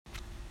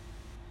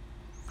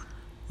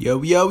Yo,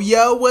 yo,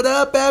 yo, what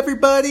up,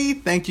 everybody?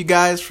 Thank you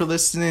guys for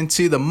listening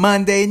to the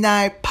Monday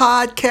Night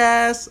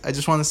Podcast. I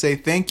just want to say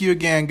thank you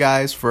again,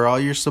 guys, for all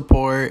your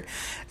support,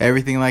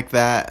 everything like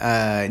that.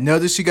 I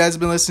noticed you guys have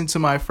been listening to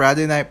my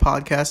Friday Night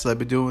Podcast that I've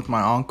been doing with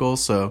my uncle,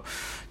 so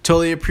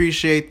totally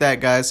appreciate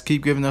that, guys.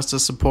 Keep giving us the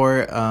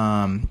support.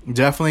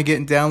 Definitely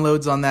getting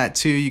downloads on that,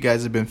 too. You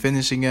guys have been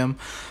finishing them.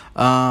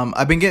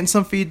 I've been getting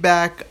some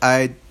feedback.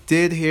 I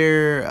did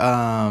hear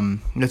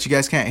that you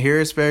guys can't hear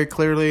us very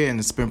clearly and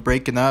it's been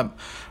breaking up.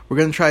 We're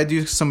going to try to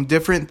do some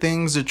different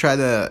things to try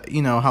to,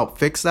 help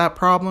fix that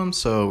problem.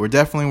 So we're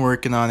definitely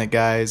working on it,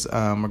 guys.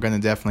 We're going to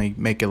definitely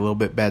make it a little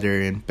bit better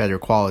and better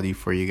quality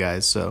for you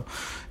guys. So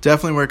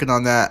definitely working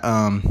on that.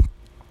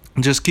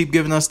 Just keep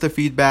giving us the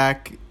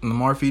feedback. The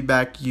more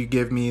feedback you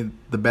give me,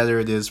 the better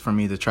it is for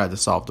me to try to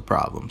solve the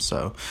problem.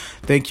 So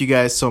thank you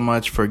guys so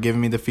much for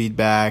giving me the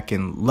feedback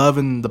and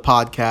loving the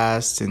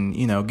podcast and,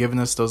 giving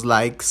us those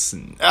likes.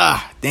 And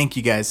thank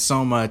you guys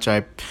so much.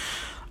 I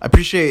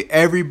appreciate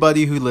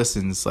everybody who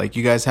listens. Like,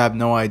 you guys have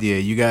no idea.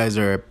 You guys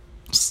are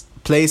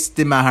placed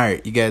in my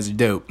heart. You guys are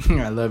dope.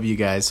 I love you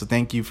guys. So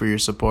thank you for your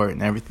support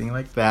and everything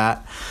like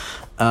that.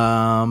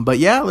 But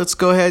yeah, let's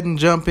go ahead and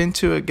jump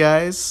into it,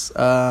 guys.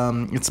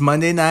 It's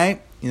Monday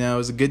night. It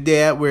was a good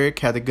day at work.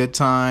 Had a good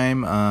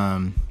time.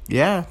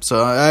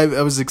 So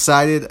I was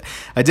excited.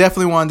 I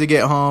definitely wanted to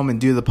get home and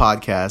do the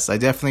podcast. I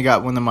definitely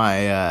got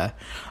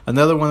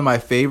another one of my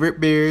favorite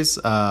beers.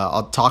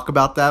 I'll talk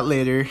about that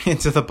later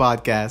into the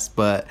podcast.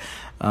 But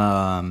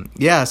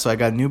so I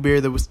got a new beer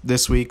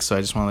this week, so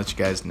I just want to let you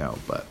guys know.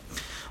 But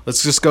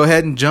let's just go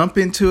ahead and jump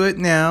into it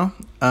now.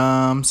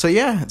 I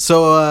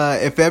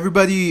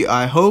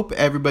hope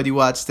everybody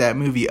watched that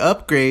movie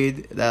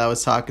Upgrade that I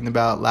was talking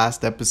about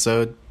last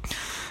episode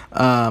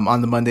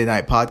on the Monday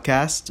Night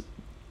Podcast.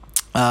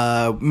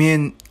 Me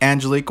and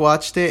Angelique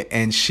watched it,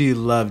 and she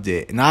loved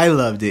it, and I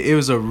loved it. It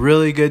was a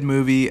really good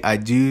movie. I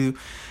do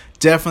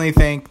definitely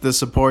thank the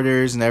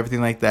supporters and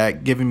everything like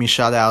that, giving me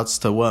shout outs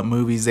to what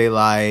movies they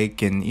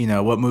like and,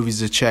 what movies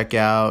to check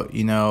out.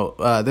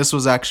 This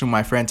was actually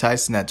my friend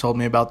Tyson that told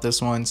me about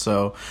this one.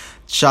 So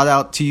shout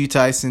out to you,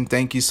 Tyson.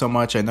 Thank you so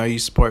much. I know you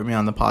support me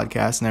on the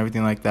podcast and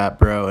everything like that,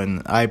 bro.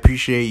 And I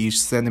appreciate you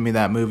sending me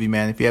that movie,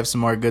 man. If you have some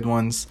more good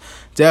ones,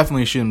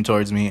 definitely shoot them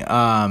towards me.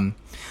 A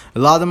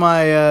lot of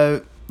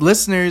my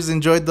listeners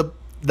enjoyed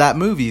that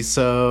movie.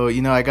 So,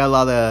 I got a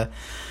lot of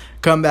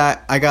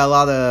I got a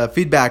lot of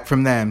feedback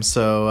from them.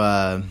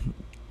 So,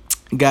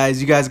 guys,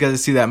 you guys got to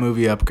see that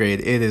movie Upgrade.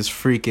 It is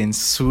freaking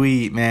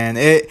sweet, man.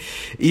 I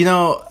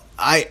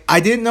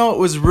didn't know it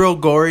was real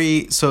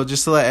gory. So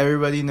just to let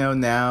everybody know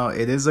now,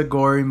 it is a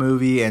gory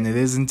movie and it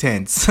is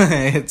intense.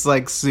 It's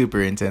like super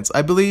intense.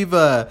 I believe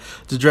the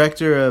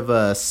director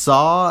of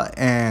Saw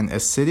and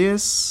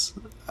Insidious,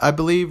 I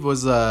believe,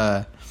 was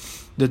the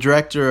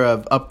director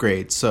of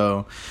Upgrade.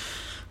 So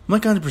I'm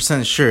like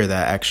 100% sure of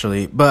that,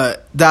 actually,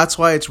 but that's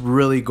why it's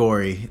really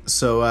gory.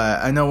 So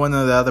I know one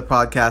of the other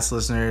podcast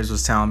listeners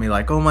was telling me,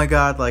 like, oh my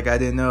god, like, I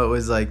didn't know it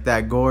was like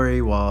that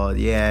gory. Well,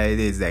 yeah, it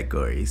is that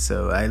gory.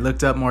 So I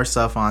looked up more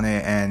stuff on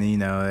it, and it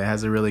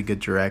has a really good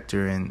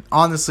director. And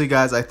honestly,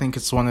 guys, I think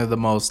it's one of the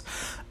most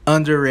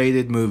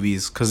underrated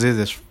movies because it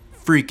is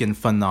freaking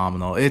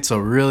phenomenal. It's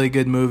a really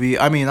good movie.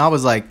 I mean, I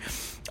was like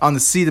on the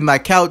seat of my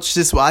couch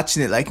just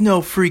watching it, like,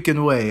 no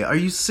freaking way, are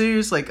you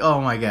serious? Like, oh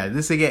my god,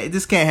 this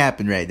can't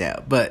happen right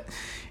now. But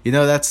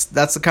that's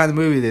the kind of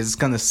movie that's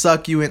gonna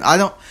suck you in. I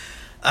don't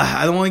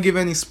want to give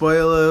any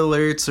spoiler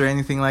alerts or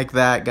anything like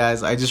that,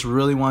 guys. I just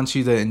really want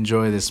you to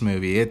enjoy this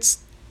movie. It's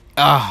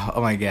oh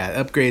my god,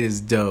 Upgrade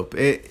is dope.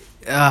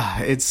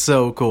 It's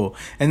so cool.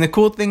 And the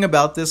cool thing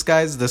about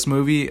this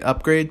movie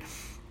Upgrade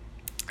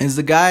is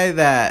the guy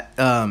that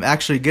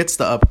actually gets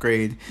the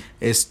upgrade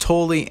is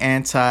totally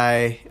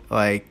anti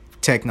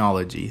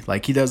technology.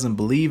 Like, he doesn't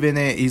believe in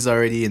it. He's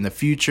already in the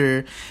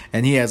future,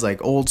 and he has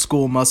like old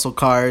school muscle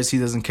cars. He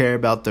doesn't care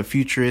about the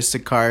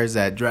futuristic cars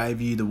that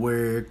drive you to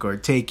work or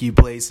take you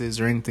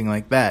places or anything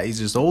like that. He's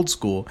just old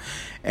school,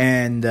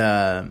 and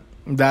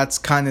that's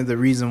kind of the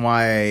reason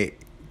why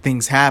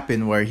things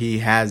happen where he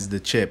has the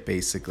chip,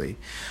 basically.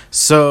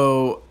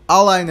 So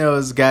all I know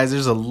is, guys,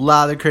 there's a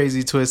lot of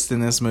crazy twists in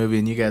this movie,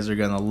 and you guys are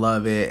gonna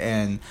love it.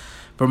 And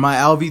for my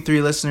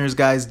LV3 listeners,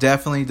 guys,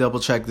 definitely double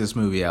check this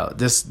movie out.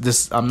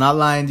 This I'm not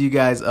lying to you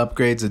guys.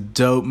 Upgrade's a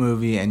dope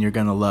movie, and you're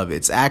gonna love it.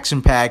 It's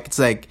action packed. It's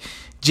like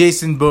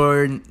Jason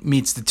Bourne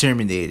meets the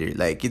Terminator.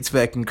 Like, it's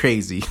fucking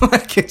crazy.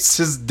 Like, it's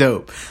just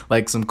dope.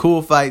 Like, some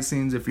cool fight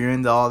scenes. If you're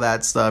into all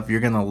that stuff,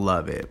 you're gonna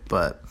love it.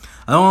 But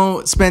I don't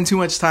want to spend too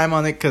much time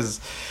on it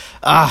because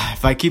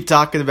if I keep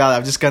talking about it,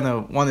 I'm just gonna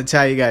want to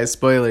tell you guys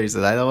spoilers,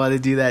 and I don't want to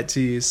do that to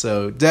you.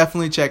 So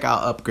definitely check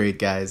out Upgrade,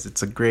 guys.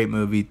 It's a great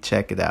movie.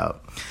 Check it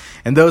out.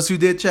 And those who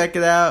did check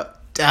it out,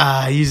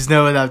 you just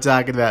know what I'm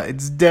talking about.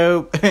 It's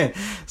dope.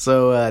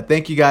 So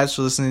thank you guys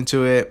for listening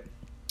to it.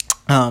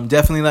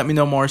 Definitely let me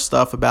know more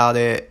stuff about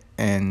it.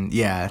 And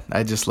yeah,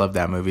 I just love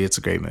that movie. It's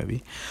a great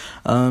movie.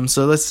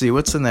 So let's see.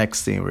 What's the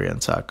next thing we're going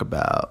to talk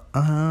about?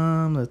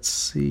 Let's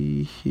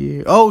see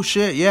here. Oh,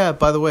 shit. Yeah,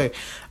 by the way,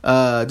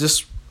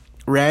 just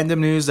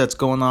random news that's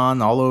going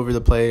on all over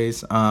the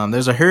place.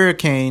 There's a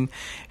hurricane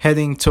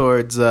heading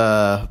towards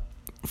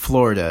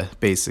Florida,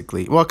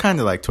 basically. Well, kind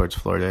of like towards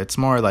Florida. It's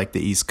more like the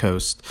East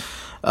Coast.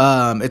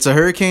 It's a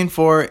Hurricane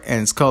 4,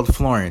 and it's called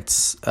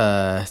Florence.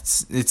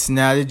 It's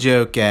not a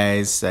joke,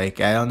 guys. Like,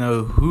 I don't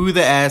know who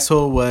the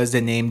asshole was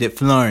that named it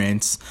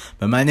Florence,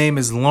 but my name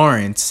is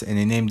Lawrence, and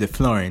they named it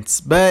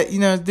Florence. But,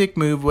 dick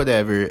move,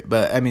 whatever.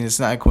 But, I mean, it's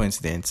not a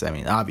coincidence. I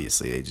mean,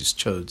 obviously, they just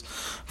chose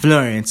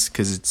Florence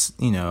because it's,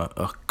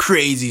 a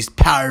crazy,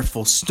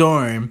 powerful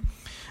storm.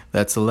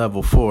 That's a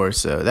level 4,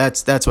 so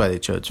that's why they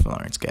chose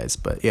Florence, guys.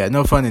 But yeah,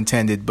 no fun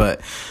intended.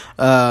 But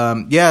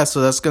so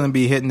that's gonna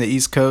be hitting the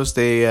East Coast.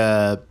 They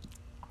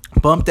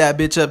bumped that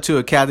bitch up to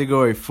a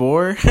Category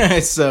 4,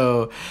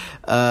 so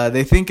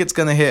they think it's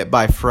gonna hit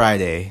by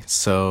Friday.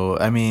 So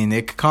I mean,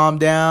 it could calm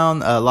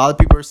down. A lot of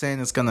people are saying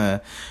it's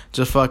gonna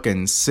just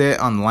fucking sit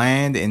on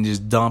land and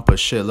just dump a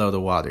shitload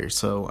of water.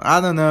 So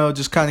I don't know.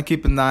 Just kind of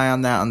keep an eye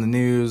on that on the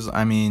news.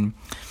 I mean,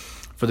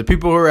 for the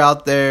people who are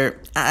out there,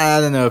 I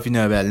don't know if you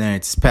know about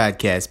Lawrence's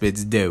podcast, but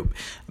it's dope.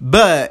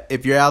 But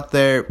if you're out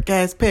there,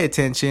 guys, pay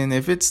attention.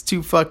 If it's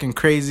too fucking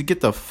crazy,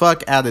 get the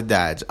fuck out of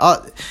Dodge.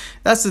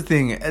 That's the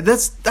thing.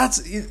 That's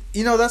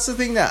the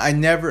thing that I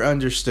never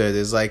understood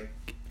is like,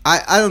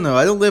 I don't know.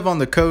 I don't live on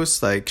the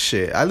coast like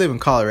shit. I live in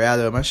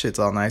Colorado. My shit's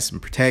all nice and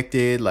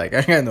protected. Like,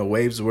 I got no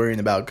waves worrying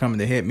about coming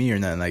to hit me or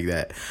nothing like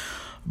that.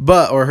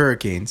 Or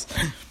hurricanes.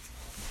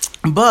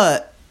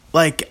 But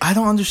like, I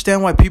don't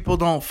understand why people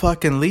don't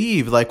fucking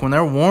leave. Like, when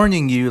they're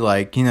warning you,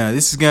 like,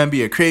 this is going to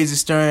be a crazy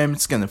storm.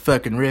 It's going to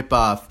fucking rip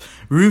off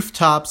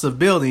rooftops of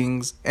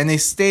buildings. And they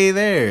stay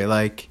there.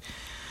 Like,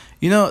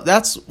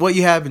 that's what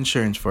you have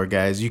insurance for,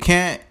 guys. You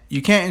can't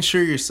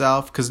insure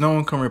yourself because no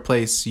one can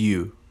replace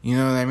you. You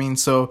know what I mean?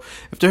 So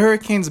if the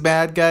hurricane's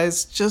bad,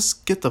 guys,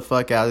 just get the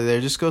fuck out of there.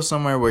 Just go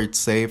somewhere where it's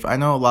safe. I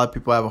know a lot of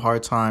people have a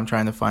hard time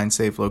trying to find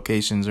safe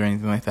locations or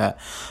anything like that.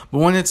 But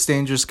when it's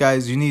dangerous,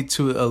 guys, you need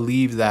to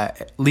leave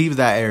that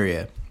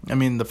area. I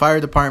mean, the fire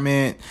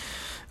department,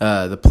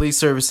 the police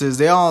services,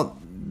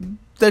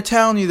 they're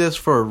telling you this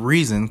for a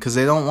reason, because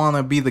they don't want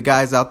to be the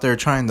guys out there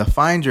trying to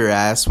find your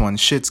ass when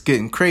shit's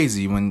getting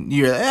crazy. When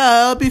you're like,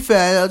 I'll be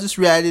fine. I'll just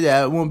ride it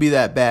out. It won't be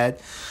that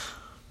bad.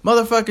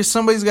 Motherfucker,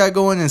 somebody's got to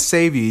go in and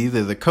save you.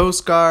 Either the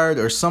Coast Guard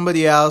or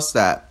somebody else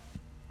that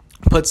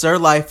puts their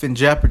life in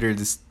jeopardy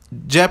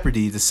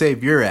to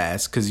save your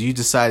ass because you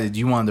decided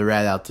you wanted to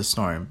ride out the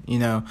storm,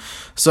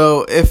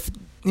 So if,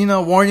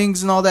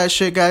 warnings and all that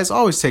shit, guys,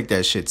 always take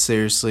that shit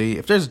seriously.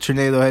 If there's a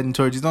tornado heading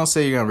towards you, don't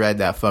say you're going to ride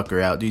that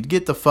fucker out, dude.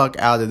 Get the fuck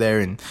out of there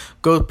and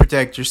go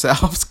protect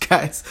yourselves,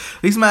 guys.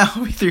 These my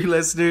LB3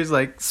 listeners,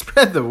 like,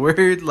 spread the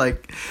word.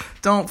 Like,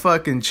 don't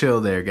fucking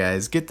chill there,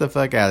 guys. Get the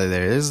fuck out of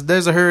there.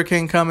 There's a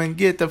hurricane coming.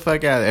 Get the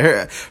fuck out of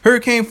there.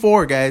 Hurricane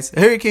 4, guys.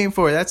 Hurricane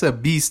 4. That's a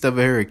beast of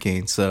a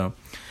hurricane. So,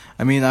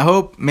 I mean, I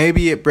hope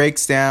maybe it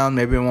breaks down.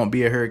 Maybe it won't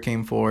be a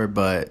Hurricane 4.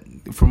 But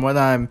from what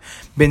I've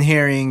been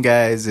hearing,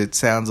 guys, it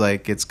sounds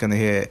like it's going to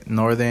hit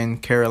Northern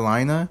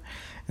Carolina.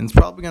 And it's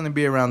probably going to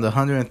be around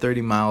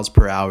 130 miles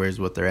per hour is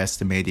what they're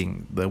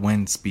estimating the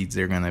wind speeds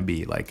are going to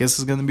be. Like, this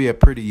is going to be a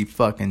pretty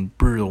fucking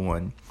brutal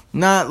one.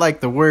 Not like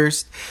the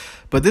worst.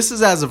 But this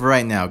is as of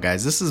right now,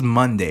 guys. This is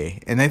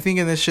Monday. And I think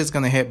this shit's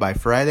going to hit by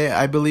Friday,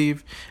 I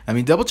believe. I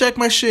mean, double check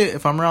my shit.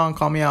 If I'm wrong,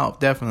 call me out.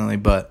 Definitely.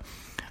 But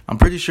I'm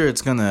pretty sure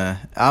it's going to...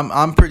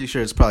 I'm pretty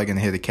sure it's probably going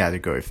to hit a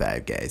Category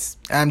 5, guys.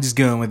 I'm just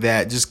going with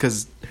that just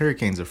because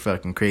hurricanes are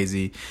fucking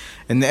crazy.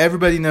 And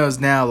everybody knows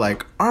now,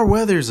 like, our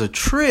weather's a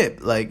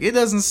trip. Like, it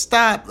doesn't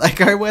stop. Like,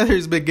 our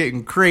weather's been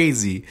getting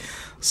crazy.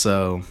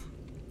 So...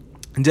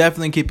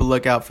 definitely keep a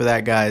lookout for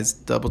that, guys.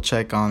 Double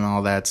check on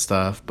all that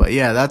stuff. But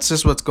yeah, that's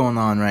just what's going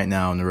on right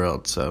now in the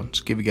world. So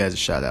just give you guys a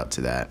shout out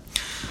to that.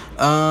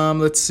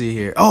 Let's see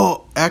here.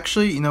 Oh,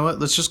 actually, you know what?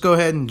 Let's just go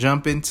ahead and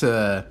jump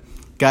into,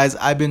 guys.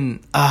 I've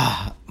been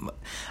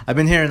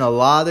hearing a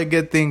lot of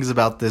good things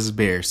about this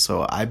beer.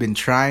 So I've been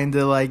trying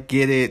to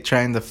get it,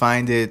 trying to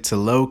find it, to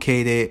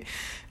locate it.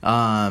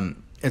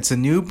 It's a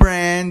new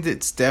brand.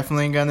 It's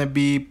definitely gonna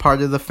be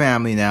part of the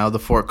family now, the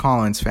Fort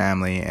Collins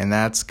family, and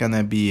that's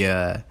gonna be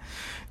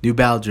New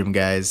Belgium,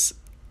 guys.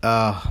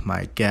 Oh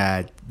my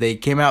god, they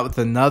came out with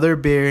another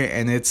beer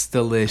and it's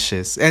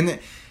delicious. And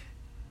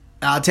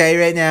I'll tell you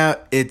right now,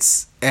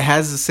 it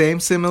has the same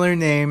similar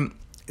name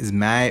as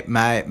my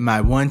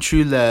one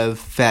true love,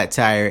 Fat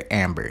Tire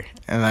Amber.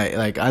 And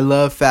I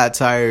love Fat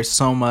Tire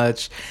so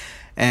much,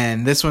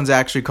 and this one's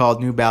actually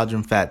called New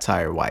Belgium Fat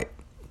Tire White.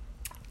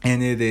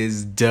 And it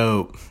is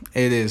dope.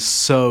 It is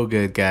so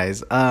good,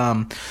 guys.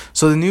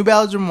 So the New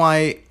Belgium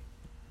White,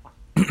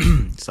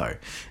 sorry,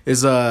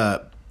 is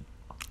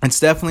it's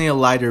definitely a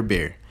lighter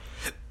beer.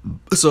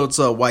 So it's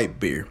a white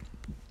beer.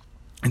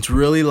 It's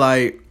really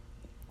light.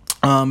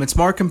 It's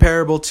more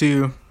comparable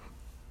to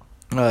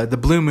the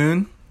Blue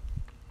Moon,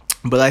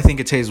 but I think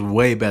it tastes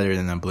way better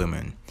than the Blue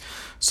Moon.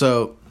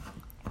 So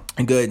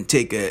I'm going to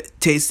take a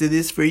taste of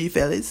this for you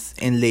fellas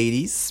and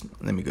ladies.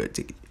 Let me go ahead and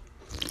take it.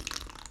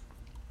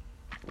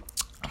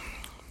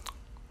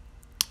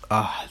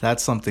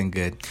 That's something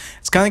good.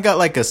 It's kind of got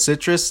like a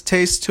citrus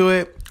taste to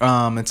it.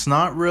 It's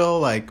not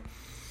real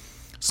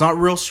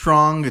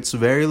strong. It's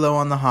very low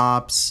on the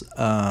hops.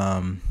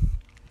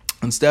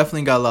 It's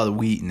definitely got a lot of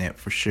wheat in it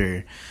for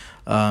sure.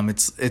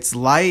 It's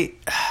light.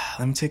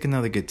 Let me take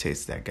another good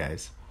taste of that,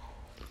 guys.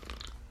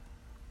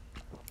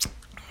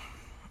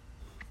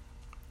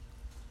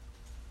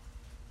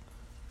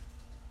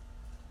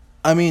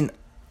 I mean,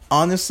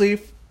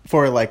 honestly,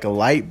 for like a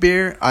light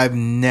beer, I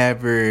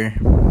never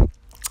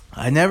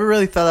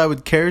really thought I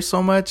would care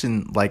so much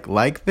and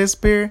like this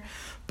beer,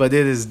 but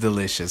it is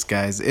delicious,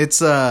 guys. It's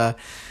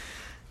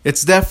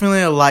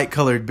definitely a light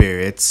colored beer.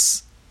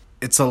 It's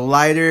a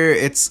lighter.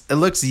 It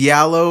looks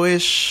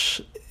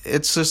yellowish.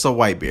 It's just a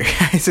white beer,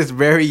 guys. It's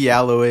very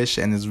yellowish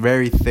and it's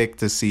very thick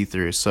to see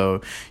through,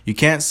 so you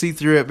can't see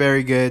through it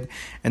very good.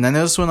 And I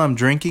notice when I'm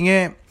drinking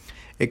it,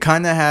 it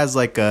kind of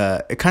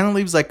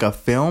leaves like a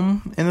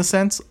film in a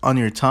sense on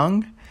your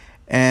tongue,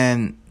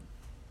 and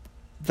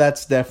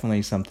that's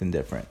definitely something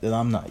different that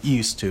I'm not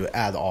used to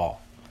at all,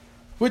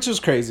 which is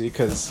crazy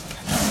because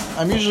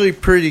I'm usually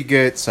pretty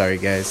good. Sorry,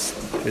 guys.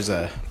 There's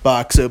a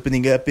box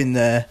opening up in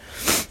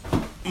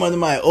one of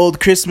my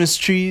old Christmas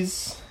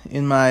trees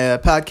in my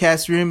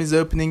podcast room is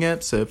opening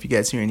up. So if you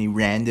guys hear any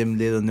random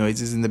little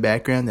noises in the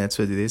background, that's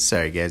what it is.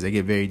 Sorry, guys. I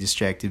get very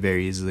distracted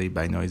very easily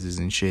by noises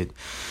and shit.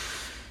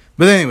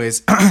 But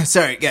anyways,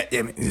 sorry,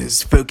 goddammit,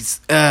 just focus.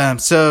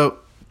 So,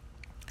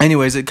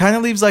 anyways, it kind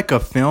of leaves like a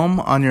film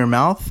on your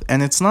mouth,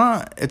 and it's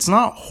not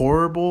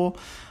horrible.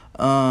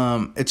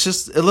 It's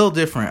just a little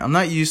different. I'm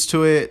not used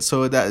to it,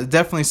 so that it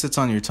definitely sits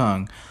on your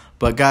tongue.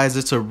 But guys,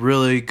 it's a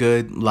really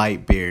good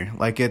light beer.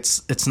 Like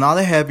it's not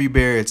a heavy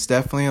beer. It's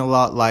definitely a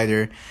lot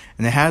lighter,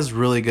 and it has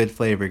really good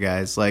flavor,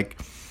 guys. Like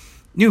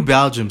New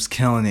Belgium's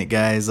killing it,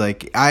 guys.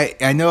 Like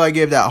I know I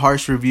gave that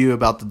harsh review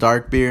about the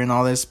dark beer and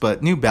all this,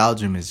 but New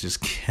Belgium is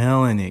just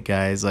killing it,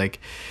 guys.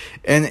 Like,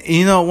 and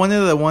you know,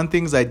 one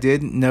things I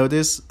did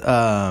notice,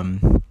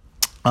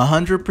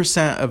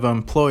 100% of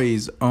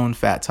employees own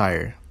Fat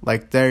Tire.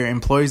 Like their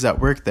employees that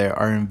work there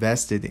are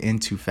invested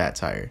into Fat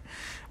Tire.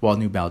 Well,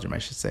 New Belgium, I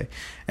should say.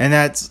 And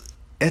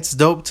it's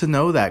dope to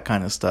know that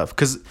kind of stuff.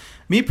 Because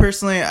me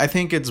personally, I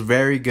think it's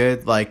very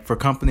good, like, for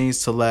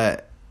companies to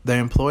let their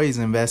employees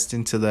invest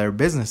into their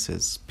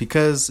businesses,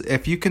 because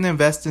if you can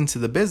invest into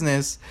the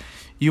business,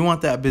 you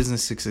want that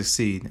business to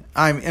succeed.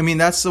 I mean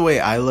that's the way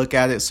I look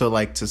at it. So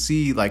like to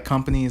see like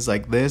companies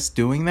like this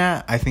doing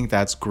that, I think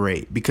that's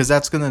great, because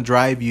that's going to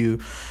drive you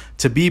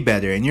to be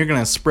better, and you're going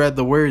to spread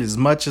the word as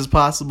much as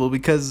possible,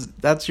 because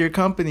that's your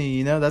company,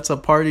 you know, that's a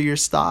part of your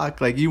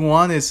stock. Like you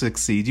want to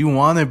succeed, you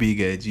want to be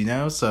good, you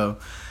know. So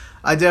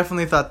I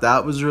definitely thought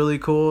that was really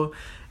cool.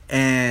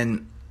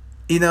 And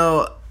you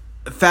know,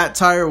 Fat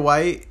Tire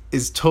White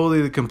is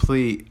totally the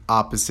complete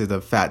opposite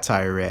of Fat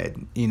Tire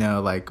Red. You know,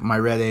 like my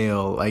red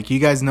ale, like you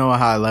guys know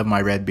how I love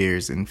my red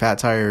beers, and Fat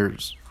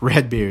Tire's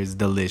red beer is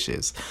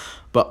delicious.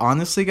 But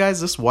honestly, guys,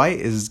 this white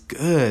is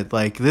good.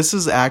 Like this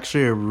is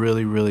actually a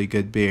really, really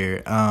good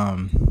beer.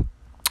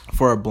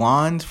 For a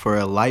blonde, for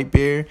a light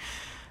beer,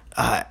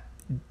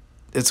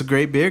 it's a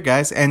great beer,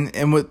 guys.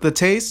 And with the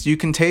taste, you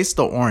can taste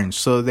the orange.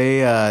 So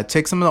they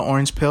take some of the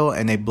orange peel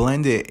and they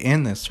blend it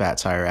in this Fat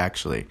Tire,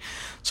 actually.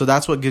 So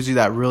that's what gives you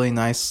that really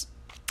nice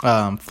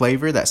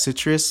flavor, that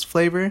citrus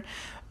flavor.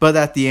 But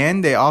at the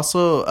end, they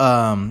also,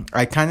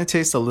 I kind of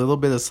taste a little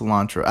bit of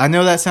cilantro. I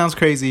know that sounds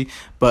crazy,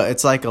 but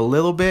it's like a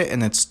little bit,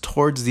 and it's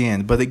towards the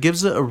end. But it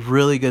gives it a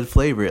really good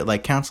flavor. It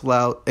like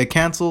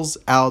cancels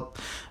out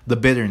the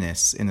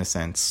bitterness in a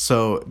sense.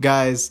 So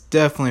guys,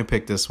 definitely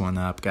pick this one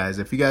up, guys.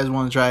 If you guys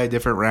want to try a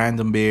different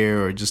random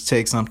beer, or just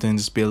take something,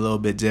 just be a little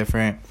bit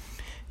different,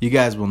 you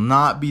guys will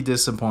not be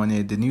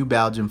disappointed. The New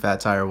Belgium Fat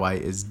Tire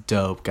White is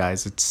dope,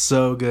 guys. It's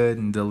so good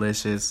and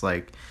delicious.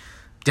 Like,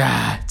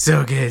 it's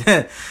so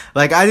good.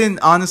 Like, I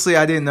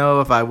didn't know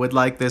if I would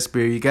like this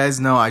beer. You guys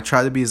know I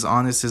try to be as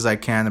honest as I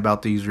can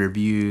about these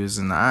reviews,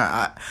 and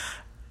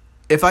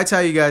if I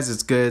tell you guys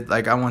it's good,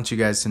 like, I want you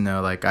guys to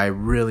know, like, I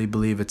really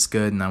believe it's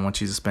good, and I want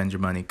you to spend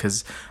your money,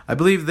 because I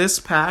believe this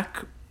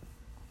pack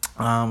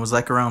was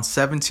like around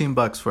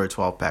 $17 for a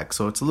 12 pack.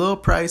 So it's a little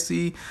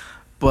pricey,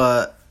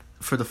 but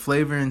for the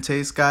flavor and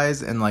taste,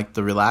 guys, and like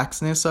the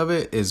relaxedness of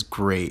it is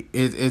great.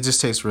 It just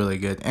tastes really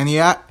good. And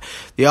yeah,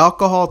 the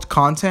alcohol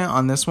content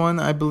on this one,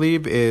 I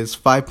believe, is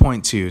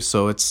 5.2.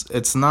 So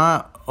it's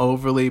not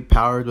overly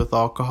powered with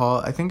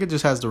alcohol. I think it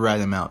just has the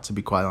right amount, to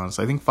be quite honest.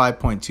 I think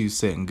 5.2 is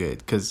sitting good,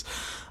 because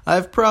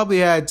I've probably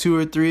had 2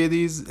 or 3 of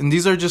these, and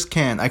these are just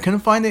canned. I couldn't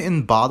find it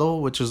in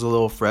bottle, which is a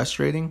little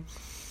frustrating,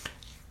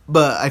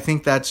 but I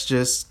think that's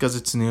just because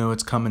it's new,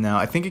 it's coming out.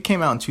 I think it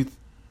came out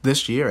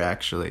this year,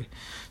 actually.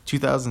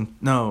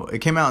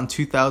 It came out in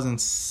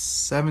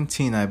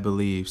 2017, I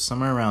believe,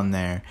 somewhere around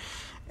there.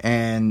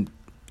 And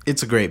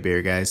it's a great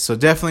beer, guys. So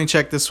definitely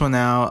check this one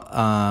out.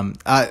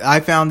 I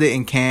found it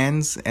in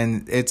cans,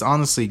 and it's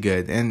honestly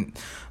good. And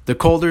the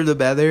colder, the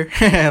better.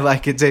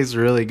 Like, it tastes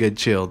really good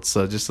chilled.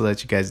 So just to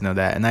let you guys know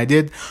that. And I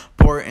did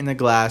pour it in a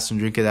glass and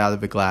drink it out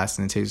of a glass,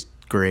 and it tastes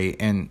great.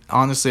 And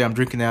honestly, I'm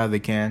drinking it out of the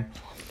can.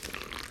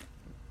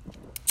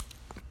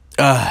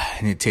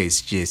 And it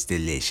tastes just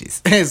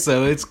delicious.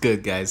 So it's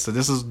good, guys. So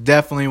this is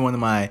definitely one of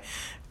my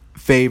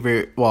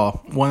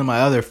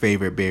other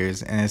favorite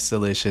beers, and it's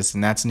delicious.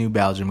 And that's New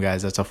Belgium,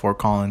 guys. That's a Fort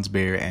Collins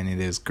beer, and it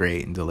is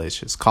great and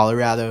delicious.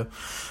 Colorado,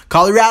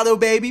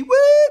 baby.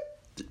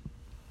 Woo!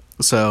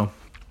 So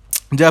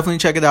definitely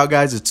check it out,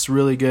 guys. It's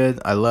really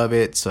good. I love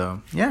it.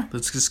 So yeah,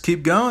 let's just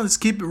keep going. Let's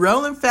keep it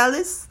rolling,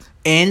 fellas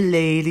and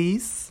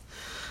ladies.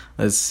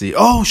 Let's see.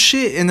 Oh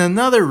shit! In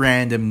another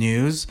random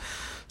news.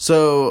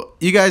 So,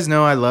 you guys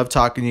know I love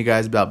talking to you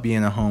guys about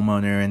being a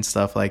homeowner and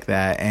stuff like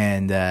that.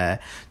 And,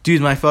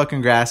 dude, my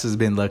fucking grass has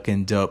been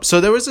looking dope. So,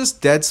 there was this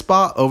dead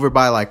spot over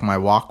by, like, my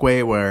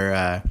walkway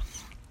where,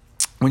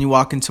 when you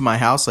walk into my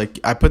house, like,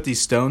 I put these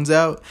stones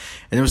out,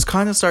 and it was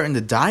kind of starting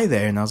to die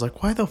there. And I was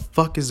like, why the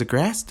fuck is the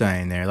grass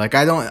dying there? Like,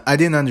 I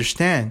didn't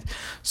understand.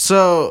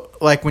 So,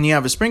 like, when you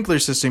have a sprinkler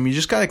system, you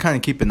just got to kind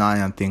of keep an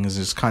eye on things,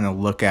 just kind of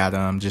look at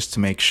them just to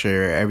make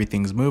sure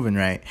everything's moving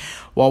right.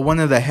 Well,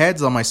 one of the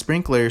heads on my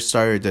sprinkler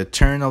started to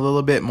turn a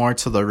little bit more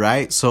to the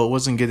right, so it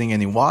wasn't getting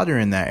any water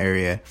in that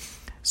area.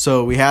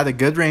 So we had a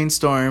good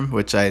rainstorm,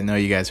 which I know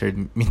you guys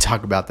heard me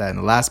talk about that in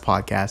the last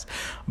podcast.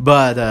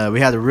 But we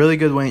had a really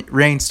good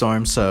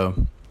rainstorm,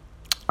 so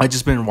I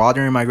just been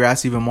watering my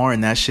grass even more,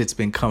 and that shit's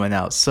been coming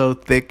out so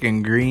thick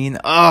and green.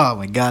 Oh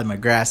my god, my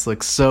grass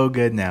looks so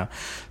good now.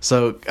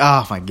 So,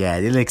 oh my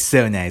god, it looks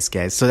so nice,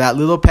 guys. So that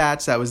little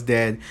patch that was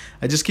dead,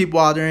 I just keep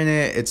watering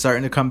it. It's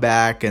starting to come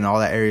back, and all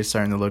that area is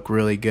starting to look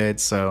really good.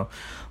 So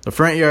the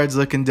front yard's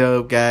looking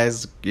dope,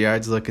 guys.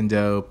 Yard's looking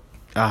dope.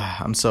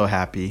 I'm so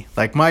happy.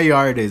 Like, my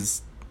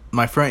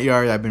front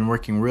yard I've been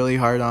working really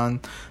hard on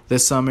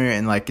this summer,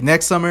 and like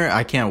next summer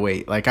I can't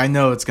wait. Like, I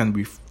know it's gonna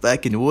be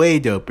fucking way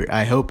doper.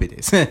 I hope it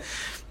is.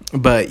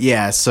 But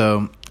yeah,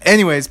 so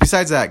anyways,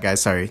 besides that,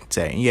 guys, sorry,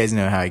 you guys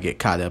know how I get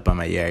caught up on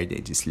my yard. I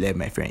just love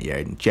my front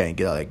yard and try and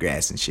get all that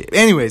grass and shit.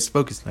 Anyways,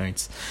 focus,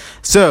 Lawrence.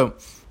 So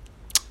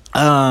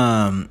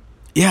yeah,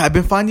 I've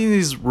been finding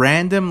these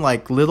random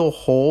like little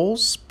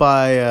holes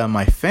by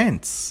my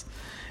fence.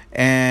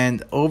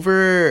 And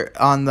over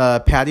on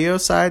the patio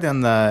side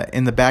in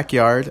the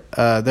backyard,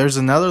 there's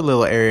another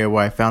little area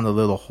where I found a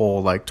little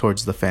hole like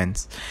towards the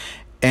fence.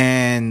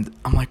 And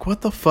I'm like, what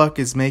the fuck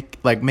is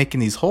making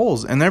these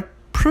holes? And they're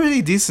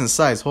pretty decent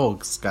sized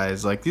holes,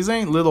 guys. Like, these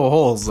ain't little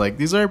holes. Like,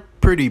 these are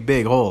pretty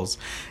big holes.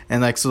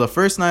 And like, so the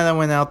first night I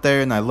went out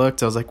there and I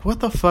looked, I was like,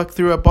 what the fuck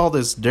threw up all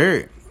this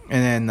dirt?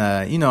 And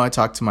then I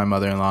talked to my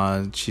mother-in-law,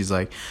 and she's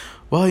like,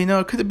 well,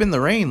 it could have been the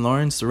rain,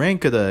 Lawrence. The rain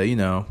could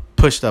have,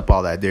 pushed up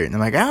all that dirt. And I'm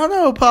like, I don't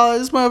know, Paula,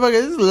 this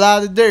is a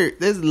lot of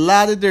dirt. There's a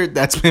lot of dirt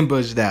that's been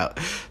pushed out.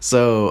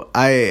 So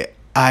I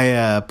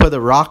put a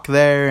rock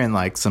there and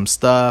like some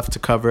stuff to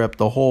cover up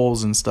the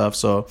holes and stuff.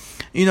 So,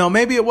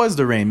 maybe it was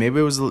the rain.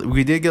 Maybe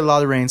we did get a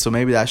lot of rain, so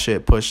maybe that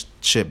shit pushed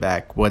shit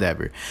back,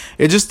 whatever.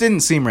 It just didn't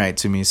seem right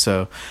to me.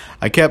 So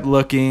I kept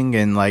looking,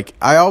 and like,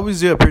 I always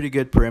do a pretty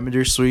good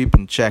perimeter sweep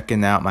and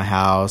checking out my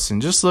house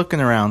and just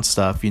looking around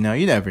stuff. You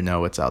never know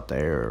what's out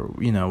there,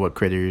 or, what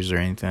critters or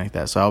anything like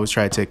that. So I always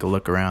try to take a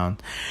look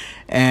around.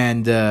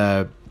 And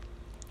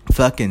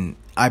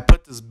I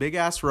put this big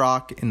ass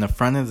rock in the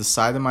front of the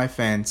side of my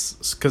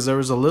fence because there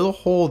was a little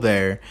hole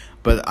there,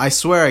 but I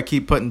swear I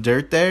keep putting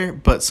dirt there,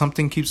 but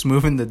something keeps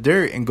moving the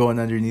dirt and going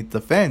underneath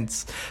the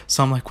fence.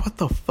 So I'm like, what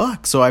the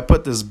fuck? So I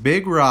put this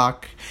big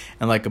rock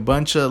and like a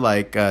bunch of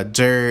like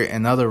dirt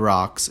and other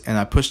rocks, and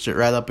I pushed it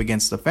right up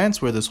against the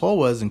fence where this hole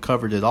was and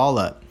covered it all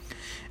up.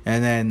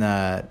 And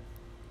then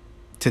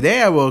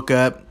today I woke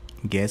up.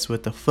 Guess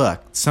what the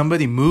fuck?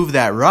 Somebody moved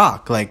that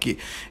rock. Like,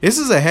 this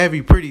is a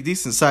heavy, pretty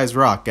decent sized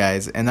rock,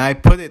 guys. And I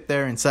put it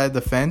there inside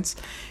the fence,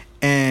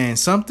 and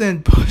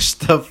something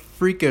pushed the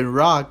freaking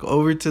rock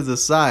over to the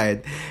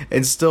side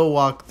and still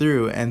walked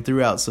through and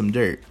threw out some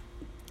dirt.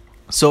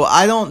 So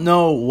I don't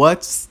know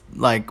what's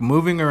like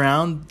moving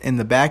around in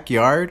the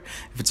backyard.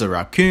 If it's a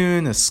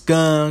raccoon, a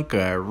skunk,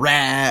 a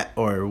rat,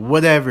 or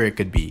whatever it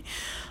could be.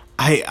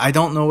 I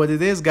don't know what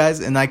it is,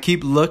 guys, and I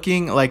keep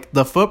looking. Like,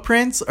 the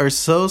footprints are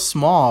so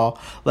small,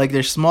 like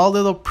they're small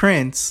little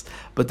prints,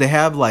 but they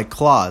have like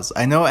claws.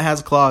 I know it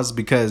has claws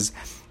because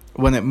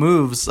when it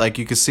moves, like,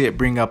 you can see it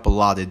bring up a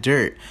lot of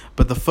dirt,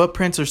 but the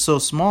footprints are so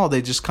small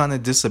they just kind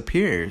of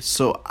disappear.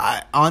 So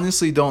I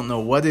honestly don't know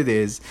what it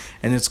is,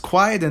 and it's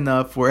quiet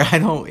enough where I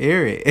don't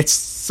hear it. It's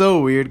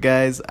so weird,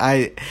 guys.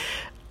 I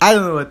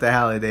don't know what the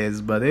hell it is,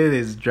 but it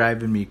is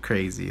driving me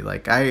crazy.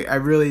 Like, I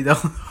really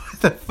don't know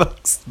the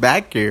fuck's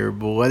back here,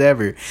 but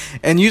whatever.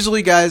 And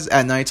usually, guys,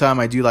 at nighttime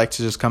I do like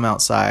to just come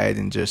outside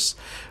and just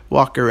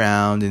walk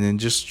around and then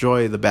just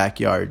enjoy the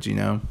backyard,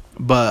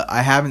 but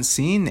I haven't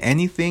seen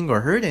anything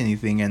or heard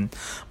anything. And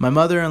my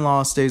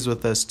mother-in-law stays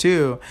with us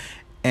too,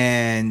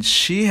 and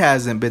she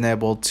hasn't been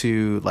able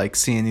to like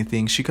see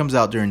anything. She comes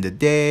out during the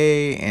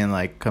day and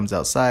like comes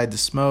outside to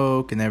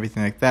smoke and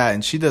everything like that,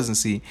 and she doesn't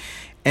see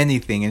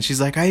anything. And she's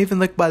like, I even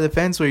looked by the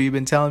fence where you've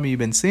been telling me you've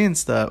been seeing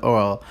stuff,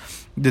 or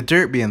the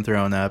dirt being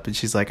thrown up, and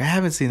she's like, I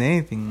haven't seen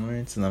anything,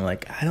 Lawrence. And I'm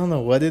like, I don't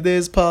know what it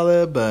is,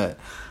 Paula, but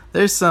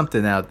there's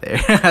something out there.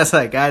 I was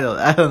like, I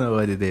don't know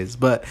what it is,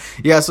 but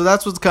yeah. So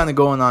that's what's kind of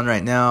going on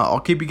right now. I'll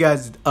keep you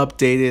guys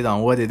updated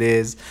on what it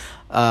is.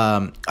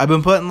 I've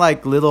been putting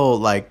like little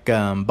like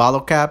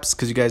bottle caps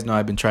because you guys know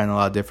I've been trying a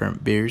lot of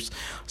different beers.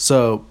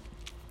 So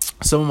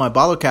some of my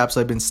bottle caps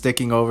I've been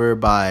sticking over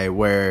by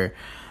where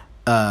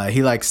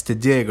he likes to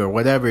dig, or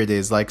whatever it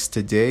is likes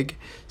to dig.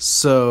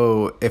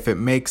 So if it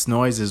makes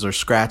noises or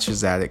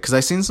scratches at it, because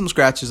I've seen some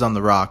scratches on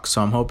the rock,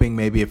 so I'm hoping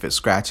maybe if it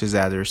scratches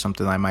at it or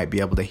something, I might be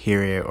able to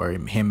hear it or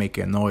him make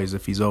a noise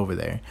if he's over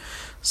there.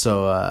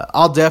 So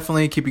I'll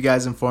definitely keep you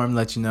guys informed,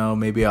 let you know.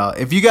 Maybe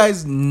if you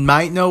guys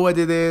might know what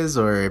it is,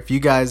 or if you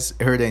guys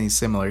heard any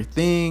similar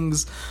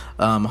things,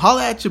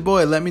 holla at your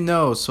boy, let me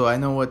know so I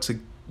know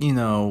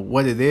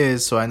what it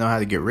is, so I know how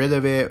to get rid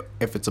of it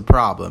if it's a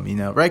problem.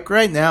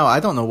 Right now I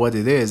don't know what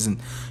it is, and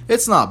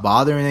it's not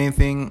bothering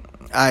anything.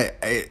 I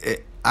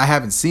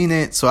haven't seen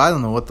it, so I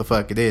don't know what the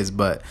fuck it is.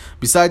 But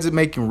besides it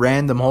making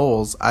random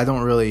holes,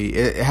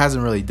 it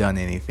hasn't really done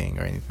anything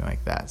or anything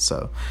like that.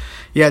 So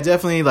yeah,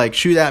 definitely like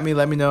shoot at me,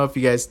 let me know if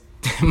you guys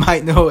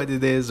might know what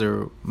it is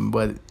or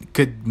what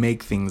could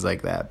make things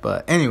like that.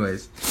 But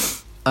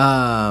anyways,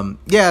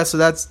 yeah, so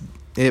that's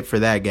it for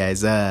that,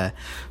 guys.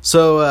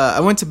 So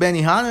I went to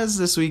Benihana's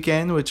this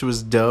weekend, which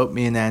was dope.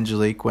 Me and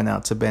Angelique went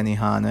out to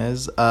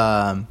Benihana's.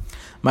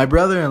 My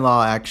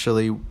brother-in-law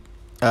actually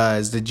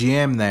is the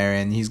GM there,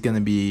 and he's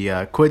gonna be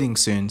quitting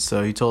soon,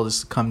 so he told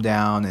us to come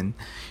down and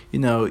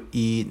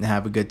eat and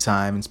have a good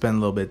time and spend a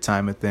little bit of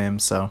time with him.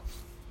 So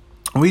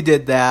we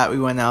did that. We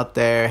went out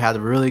there, had a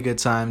really good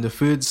time. The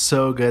food's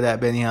so good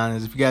at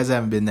Benihana's. If you guys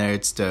haven't been there,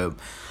 it's dope.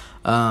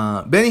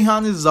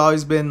 Benihana's has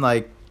always been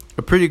like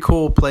a pretty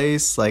cool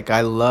place. Like,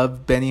 I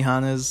love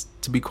Benihana's,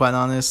 to be quite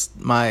honest.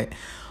 My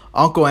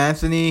Uncle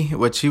Anthony,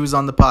 which he was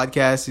on the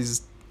podcast,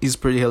 he's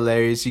pretty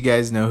hilarious. You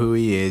guys know who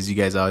he is. You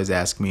guys always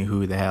ask me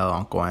who the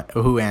hell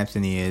who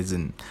Anthony is,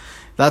 and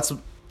that's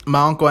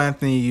my Uncle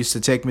Anthony used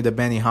to take me to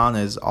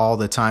Benihana's all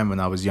the time when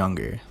I was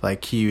younger.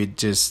 Like, he would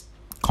just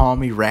call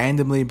me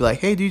randomly, be like,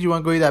 "Hey dude, you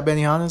want to go eat at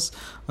Benihana's?"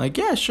 I'm like,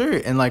 yeah, sure.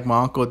 And like,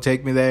 my uncle would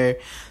take me there.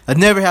 I'd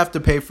never have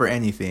to pay for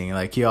anything.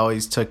 Like, he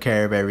always took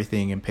care of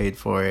everything and paid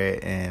for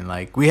it, and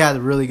like, we had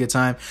a really good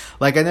time.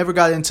 Like, I never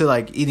got into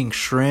like eating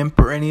shrimp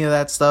or any of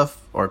that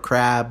stuff, or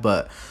crab,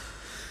 but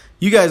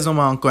you guys know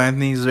my Uncle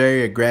Anthony. He's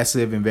very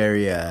aggressive and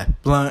very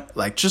blunt.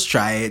 Like, just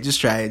try it.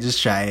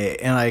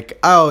 And like,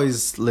 I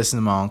always listen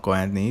to my Uncle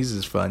Anthony. He's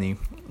just funny.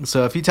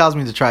 So if he tells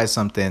me to try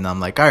something, I'm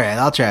like, all right,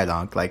 I'll try it,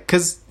 Unc. Like,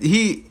 cause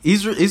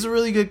he's a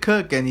really good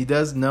cook, and he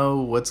does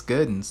know what's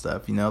good and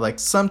stuff. Like,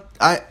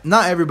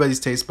 not everybody's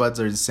taste buds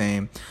are the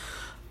same,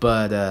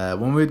 but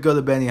when we'd go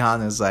to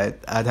Benihana's,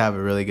 I'd have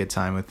a really good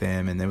time with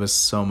him, and it was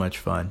so much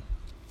fun.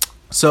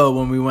 So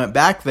when we went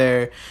back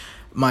there,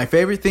 my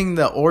favorite thing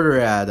to order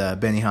at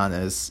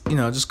Benihana's,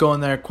 just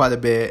going there quite a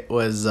bit,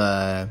 was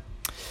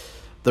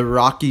the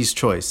Rocky's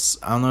Choice.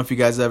 I don't know if you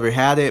guys ever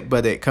had it,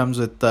 but it comes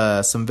with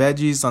some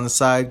veggies on the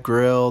side,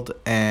 grilled,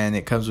 and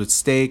it comes with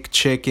steak,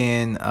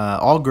 chicken,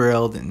 all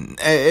grilled. And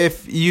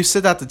if you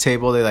sit at the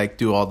table, they like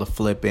do all the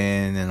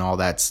flipping and all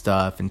that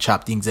stuff and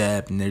chop things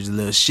up. And there's a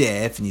little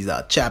chef, and he's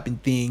out chopping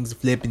things,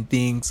 flipping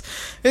things.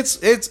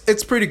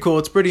 It's pretty cool.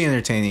 It's pretty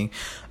entertaining.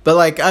 But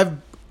like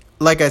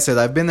I said,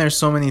 I've been there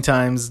so many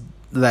times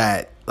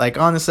that, like,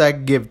 honestly, I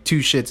could give two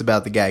shits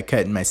about the guy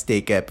cutting my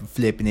steak up and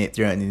flipping it,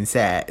 throwing it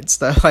inside, and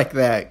stuff like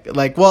that.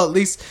 Like, well, at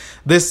least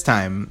this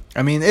time.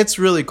 I mean, it's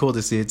really cool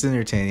to see. It's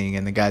entertaining,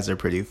 and the guys are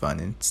pretty fun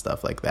and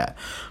stuff like that.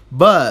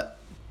 But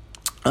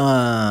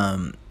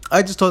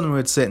I just told him we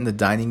would sit in the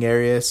dining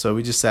area, so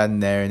we just sat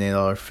in there and ate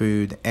all our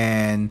food.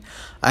 And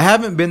I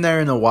haven't been there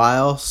in a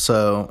while,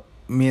 so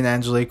me and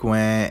Angelique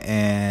went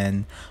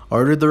and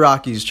ordered the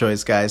Rocky's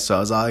Choice, guys. So I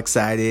was all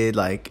excited.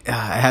 Like,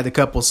 I had a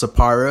couple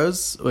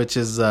Sapporos, which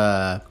is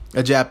a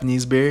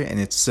Japanese beer, and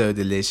it's so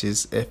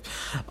delicious.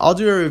 I'll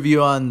do a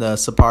review on the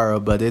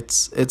Sapporo, but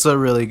it's a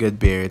really good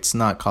beer. It's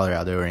not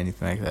Colorado or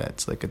anything like that.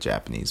 It's like a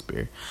Japanese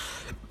beer.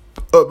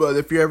 But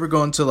if you're ever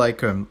going to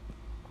like an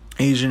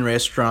Asian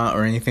restaurant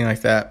or anything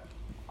like that,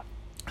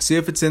 see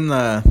if it's in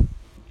the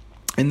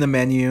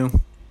menu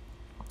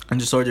and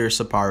just order a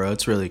Sapporo.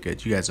 It's really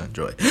good. You guys will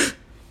enjoy it.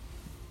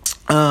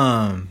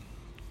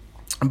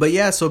 But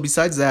yeah, so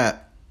besides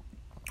that,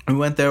 we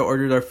went there,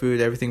 ordered our food,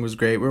 everything was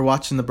great. We were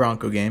watching the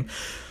Bronco game,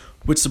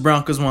 which the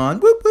Broncos won.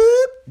 Whoop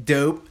whoop,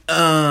 dope.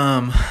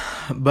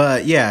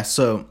 But yeah,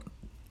 so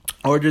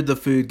ordered the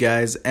food,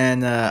 guys,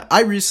 and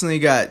I recently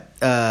got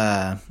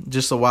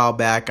just a while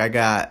back, I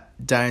got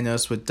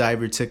diagnosed with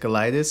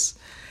diverticulitis,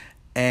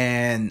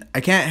 and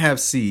I can't have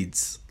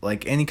seeds.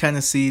 Like, any kind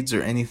of seeds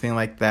or anything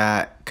like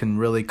that can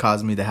really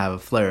cause me to have a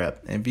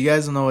flare-up. And if you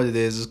guys don't know what it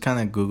is, just kind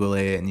of Google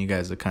it, and you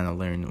guys will kind of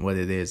learn what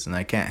it is. And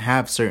I can't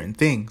have certain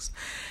things.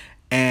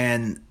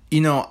 And,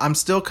 I'm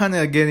still trying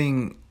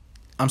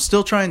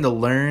to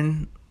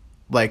learn,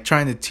 like,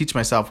 trying to teach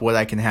myself what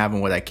I can have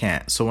and what I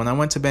can't. So when I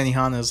went to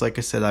Benihana's, like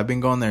I said, I've been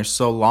going there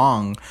so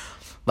long,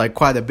 like,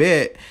 quite a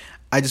bit.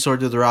 I just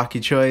ordered the Rocky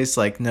Choice.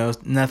 Like, no,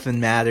 nothing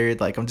mattered.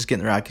 Like, I'm just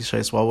getting the Rocky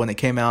Choice. Well, when it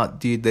came out,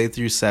 dude, they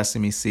threw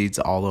sesame seeds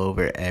all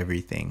over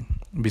everything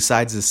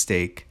besides the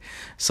steak.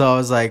 So I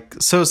was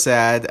like, so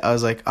sad. I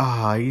was like, oh,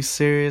 are you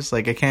serious?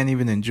 Like, I can't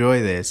even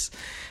enjoy this.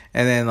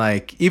 And then,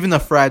 like, even the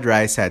fried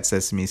rice had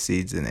sesame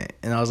seeds in it.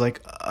 And I was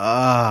like,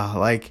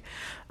 like,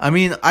 I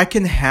mean, I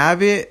can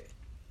have it,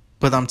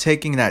 but I'm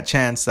taking that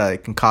chance that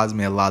it can cause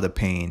me a lot of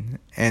pain.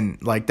 And,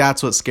 like,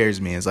 that's what scares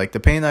me, is, like, the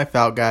pain I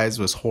felt, guys,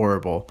 was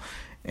horrible.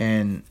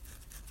 And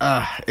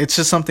it's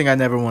just something I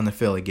never want to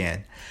feel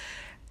again.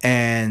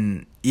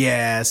 And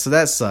yeah, so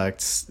that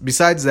sucked.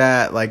 Besides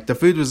that, like, the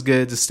food was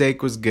good, the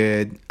steak was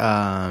good.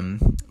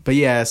 But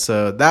yeah,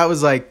 so that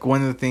was like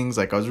one of the things,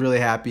 like, I was really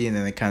happy, and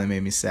then it kind of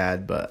made me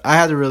sad. But I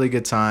had a really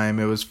good time.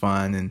 It was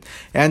fun, and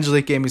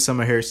Angelique gave me some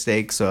of her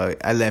steak, so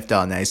I left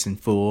out nice and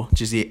full.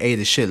 Just ate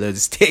a shitload of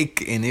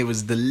steak, and it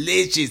was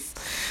delicious.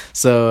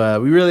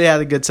 So we really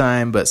had a good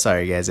time. But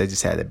sorry, guys, I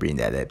just had to bring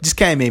that up. Just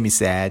kind of made me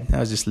sad. I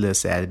was just a little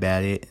sad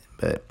about it,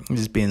 but I'm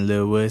just being a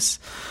little wuss.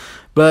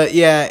 But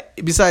yeah,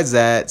 besides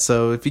that,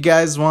 so if you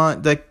guys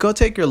want, like, go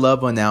take your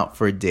loved one out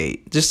for a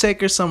date. Just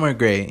take her somewhere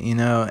great, you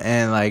know.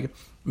 And like,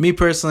 me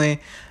personally,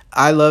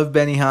 I love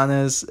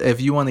Benihana's.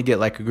 If you want to get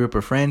like a group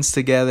of friends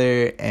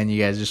together and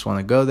you guys just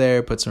want to go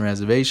there, put some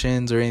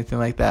reservations or anything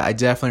like that, I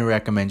definitely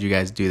recommend you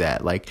guys do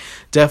that. Like,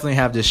 definitely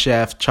have the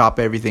chef chop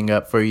everything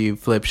up for you,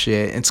 flip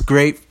shit. It's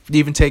great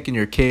even taking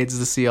your kids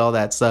to see all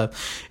that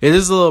stuff. It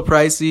is a little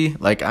pricey,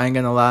 like, I ain't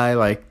gonna lie.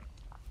 Like,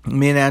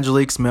 me and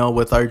Angelique's meal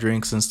with our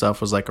drinks and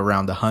stuff was like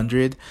around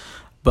 $100,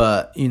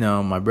 but you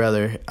know, my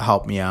brother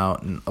helped me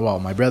out, and well,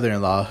 my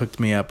brother-in-law hooked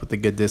me up with a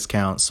good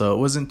discount, so it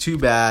wasn't too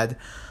bad.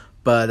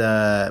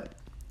 But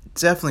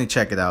definitely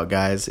check it out,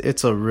 guys.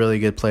 It's a really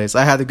good place.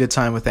 I had a good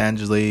time with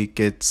Angelique.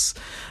 It's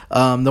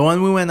the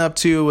one we went up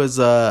to was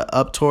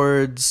up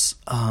towards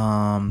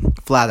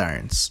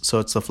Flatirons. So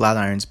it's the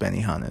Flatirons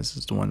Benihana's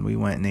is the one we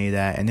went and ate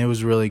at, and it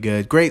was really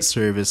good. Great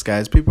service,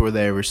 guys. People were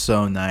there, were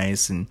so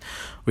nice, and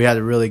we had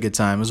a really good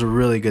time. It was a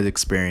really good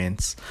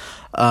experience.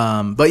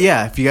 But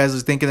yeah, if you guys are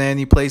thinking of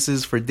any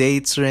places for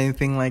dates or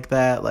anything like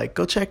that, like,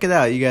 go check it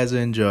out. You guys will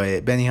enjoy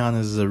it.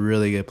 Benihana's is a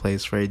really good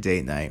place for a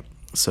date night.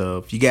 So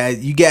if you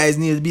guys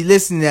need to be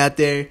listening out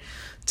there,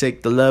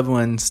 take the loved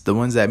ones, the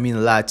ones that mean a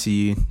lot to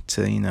you,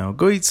 to, you know,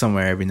 go eat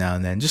somewhere every now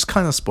and then. Just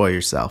kind of spoil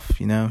yourself,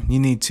 you know. You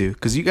need to,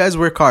 because you guys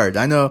work hard.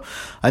 I know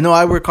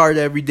I work hard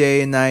every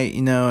day and night,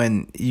 you know,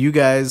 and you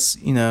guys,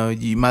 you know,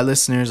 my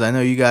listeners, I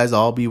know you guys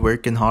all be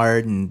working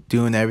hard and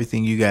doing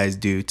everything you guys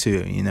do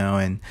too, you know.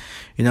 And,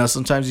 you know,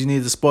 sometimes you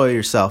need to spoil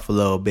yourself a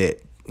little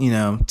bit, you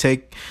know.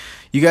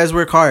 You guys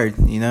work hard,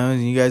 you know,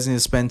 and you guys need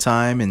to spend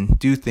time and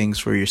do things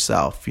for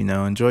yourself, you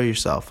know, enjoy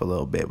yourself a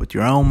little bit with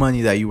your own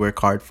money that you work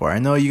hard for. I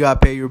know you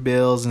got to pay your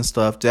bills and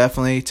stuff.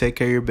 Definitely take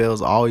care of your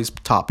bills, always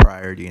top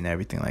priority and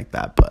everything like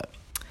that. But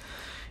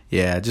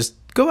yeah, just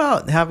go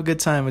out and have a good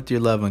time with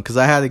your loved one, because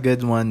I had a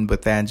good one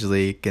with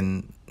Angelique,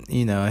 and,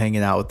 you know,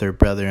 hanging out with her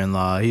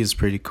brother-in-law. He was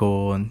pretty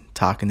cool, and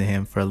talking to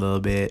him for a little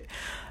bit.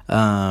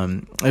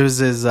 It was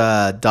his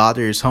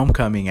daughter's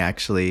homecoming,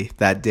 actually,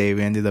 that day.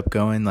 We ended up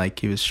going,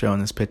 like, he was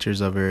showing us pictures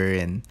of her,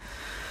 and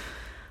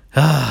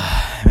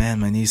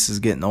man, my niece is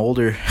getting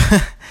older.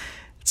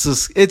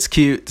 It's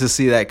cute to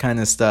see that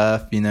kind of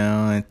stuff, you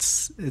know.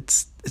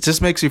 It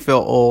just makes you feel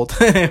old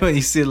when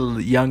you see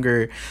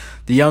the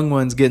young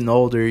ones getting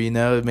older, you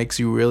know. It makes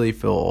you really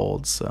feel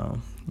old. So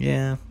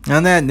yeah,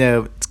 on that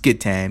note, it's good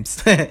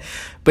times.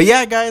 But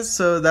yeah, guys,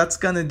 so that's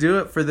gonna do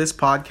it for this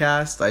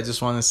podcast. I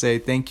just want to say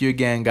thank you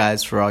again,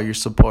 guys, for all your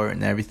support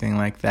and everything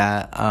like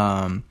that.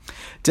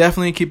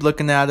 Definitely keep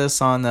looking at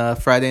us on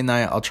Friday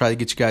night. I'll try to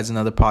get you guys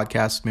another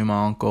podcast with me and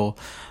my uncle,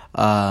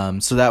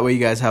 so that way you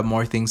guys have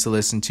more things to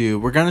listen to.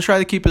 We're gonna try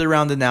to keep it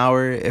around an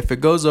hour. If it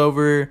goes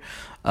over,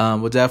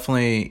 we'll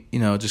definitely, you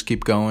know, just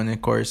keep going,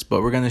 of course,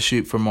 but we're gonna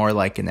shoot for more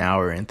like an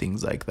hour and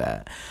things like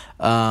that.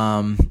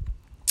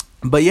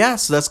 But yeah,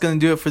 so that's going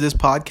to do it for this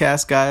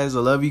podcast, guys. I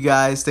love you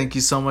guys. Thank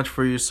you so much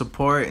for your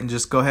support, and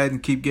just go ahead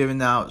and keep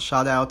giving out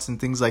shout outs and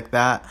things like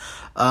that.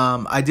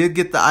 I did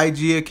get the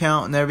IG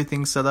account and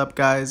everything set up,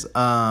 guys.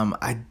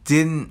 I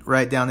didn't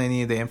write down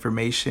any of the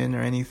information or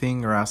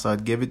anything, or else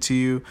I'd give it to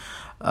you.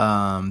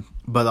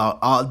 But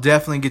I'll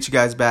definitely get you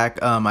guys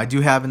back. I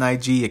do have an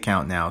IG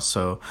account now,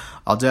 so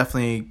I'll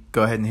definitely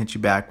go ahead and hit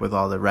you back with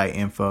all the right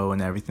info and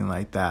everything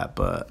like that.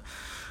 But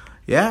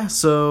yeah,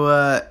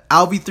 so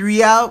I'll be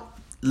 3 out.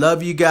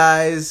 Love you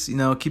guys. You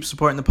know, keep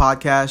supporting the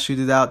podcast. Shoot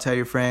it out. Tell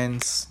your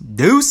friends.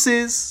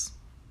 Deuces.